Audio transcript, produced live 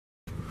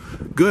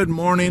Good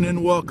morning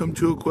and welcome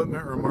to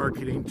Equipment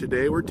Remarketing.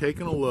 Today we're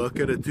taking a look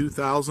at a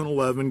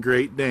 2011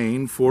 Great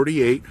Dane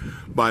 48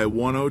 by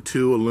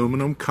 102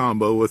 aluminum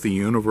combo with a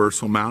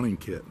universal mounting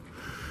kit.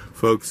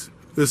 Folks,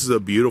 this is a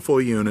beautiful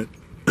unit.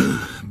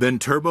 Been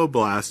turbo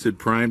blasted,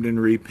 primed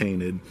and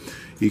repainted.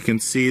 You can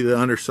see the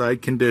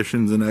underside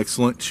conditions in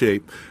excellent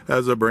shape.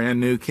 Has a brand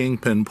new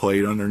kingpin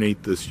plate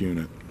underneath this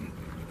unit.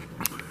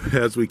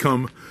 As we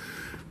come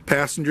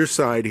passenger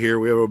side here,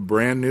 we have a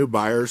brand new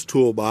buyer's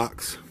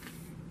toolbox.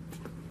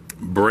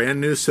 Brand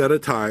new set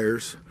of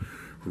tires,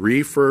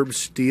 refurbed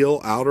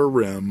steel outer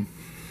rim,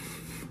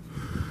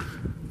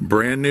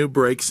 brand new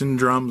brakes and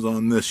drums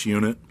on this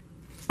unit,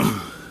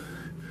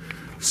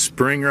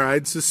 spring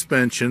ride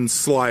suspension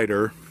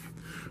slider,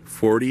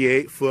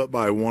 48 foot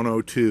by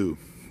 102,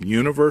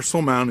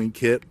 universal mounting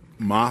kit,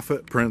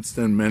 Moffett,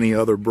 Princeton, many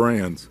other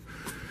brands.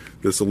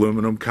 This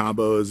aluminum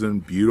combo is in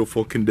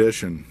beautiful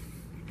condition.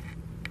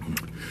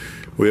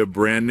 We have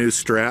brand new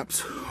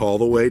straps all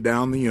the way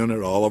down the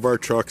unit. All of our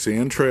trucks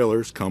and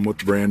trailers come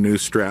with brand new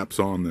straps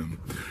on them.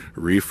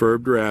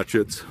 Refurbed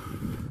ratchets.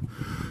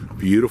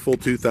 Beautiful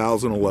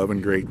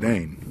 2011 Great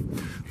Dane.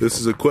 This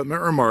is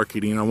Equipment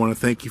Remarketing. I want to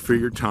thank you for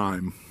your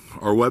time.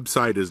 Our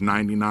website is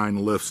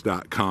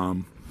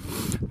 99lifts.com.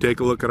 Take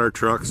a look at our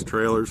trucks,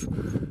 trailers,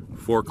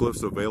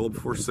 forklifts available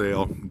for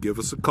sale. Give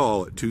us a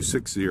call at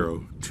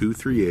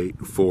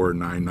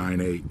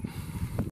 260-238-4998.